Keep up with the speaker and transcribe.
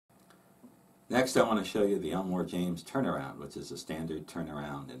Next, I want to show you the Elmore James turnaround, which is a standard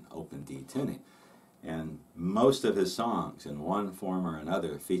turnaround in open D tuning. And most of his songs, in one form or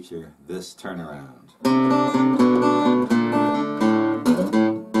another, feature this turnaround.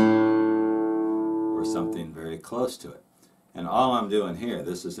 Or something very close to it. And all I'm doing here,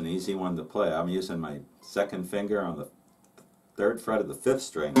 this is an easy one to play. I'm using my second finger on the 3rd fret of the 5th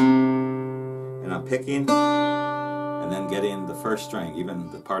string, and I'm picking and then getting the 1st string, even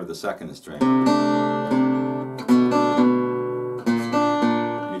the part of the 2nd string.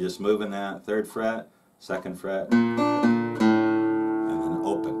 You're just moving that 3rd fret, 2nd fret, and then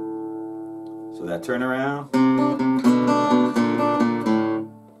open. So that turnaround,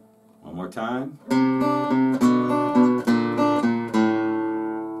 one more time.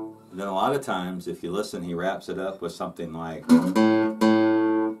 And then a lot of times, if you listen, he wraps it up with something like,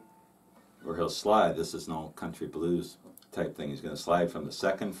 or he'll slide. This is an old country blues type thing. He's going to slide from the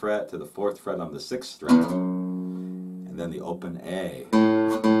 2nd fret to the 4th fret on the 6th string, and then the open A.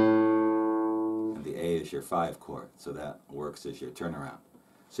 And the A is your 5 chord, so that works as your turnaround.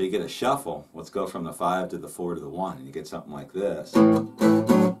 So you get a shuffle. Let's go from the 5 to the 4 to the 1, and you get something like this.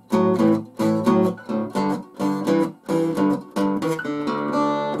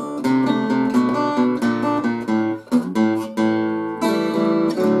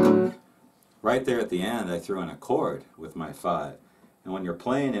 Right there at the end, I threw in a chord with my 5. And when you're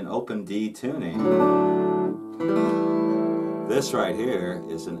playing in open D tuning, this right here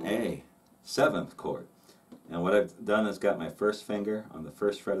is an A, 7th chord. And what I've done is got my 1st finger on the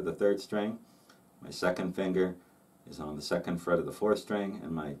 1st fret of the 3rd string, my 2nd finger is on the 2nd fret of the 4th string,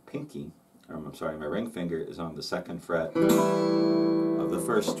 and my pinky, or I'm sorry, my ring finger is on the 2nd fret of the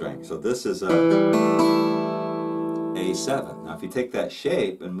 1st string. So this is a A7. Now if you take that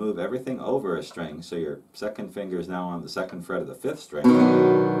shape and move everything over a string, so your 2nd finger is now on the 2nd fret of the 5th string.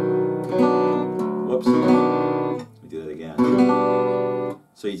 Whoops. Let me do that again.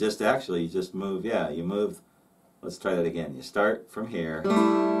 So you just move, you move, let's try that again. You start from here,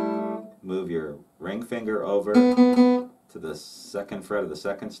 move your ring finger over to the 2nd fret of the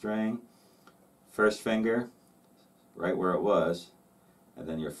 2nd string, 1st finger right where it was, and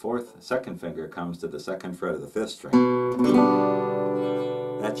then your 2nd finger comes to the 2nd fret of the 5th string.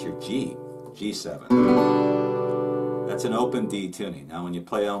 That's your G, G7. That's an open D tuning. Now when you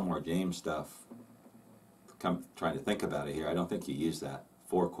play Elmore James stuff, trying to think about it here, I don't think you use that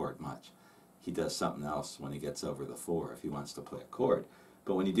 4 chord much. He does something else when he gets over the 4 if he wants to play a chord.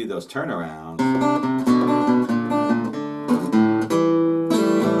 But when you do those turnarounds,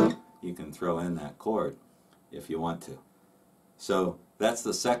 you can throw in that chord if you want to. So that's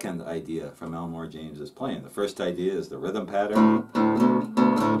the second idea from Elmore James's playing. The first idea is the rhythm pattern,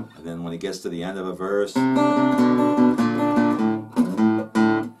 and then when he gets to the end of a verse, and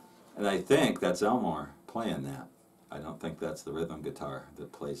I think that's Elmore playing that. I don't think that's the rhythm guitar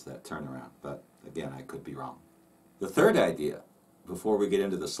that plays that turnaround, but again, I could be wrong. The third idea, before we get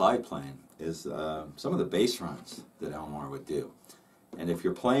into the slide playing, is some of the bass runs that Elmore would do. And if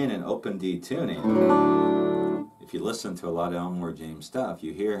you're playing in open D tuning, if you listen to a lot of Elmore James stuff,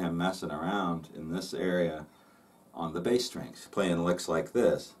 you hear him messing around in this area on the bass strings, playing licks like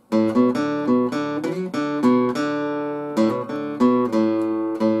this. You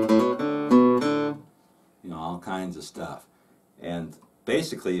know, all kinds of stuff. And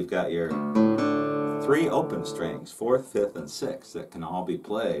basically you've got your 3 open strings, 4th, 5th, and 6th, that can all be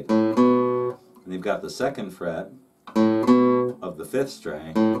played. And you've got the 2nd fret of the 5th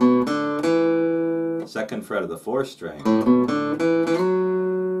string, 2nd fret of the 4th string,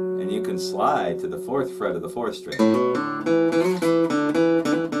 and you can slide to the 4th fret of the 4th string.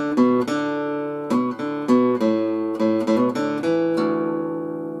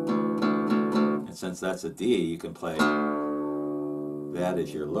 And since that's a D, you can play that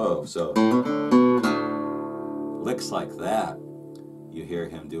as your low. So licks like that you hear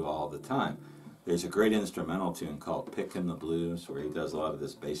him do all the time. There's a great instrumental tune called Pickin' the Blues where he does a lot of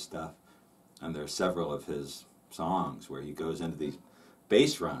this bass stuff. And there are several of his songs where he goes into these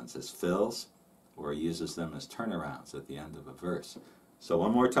bass runs as fills, or he uses them as turnarounds at the end of a verse. So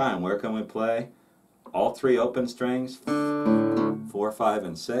one more time, where can we play? All 3 open strings, 4, 5,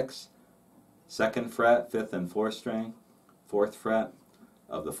 and 6, 2nd fret, 5th and 4th string, 4th fret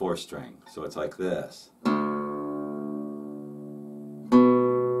of the 4th string. So it's like this.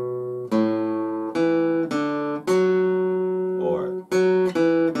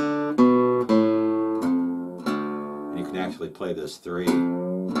 Play this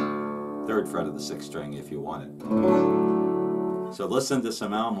 3rd fret of the 6th string if you want it. So listen to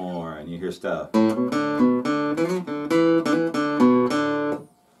some Elmore and you hear stuff.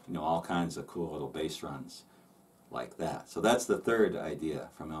 You know, all all kinds of cool little bass runs like that. So that's the third idea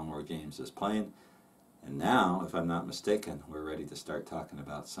from Elmore James's playing. And now, if I'm not mistaken, we're ready to start talking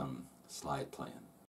about some slide playing.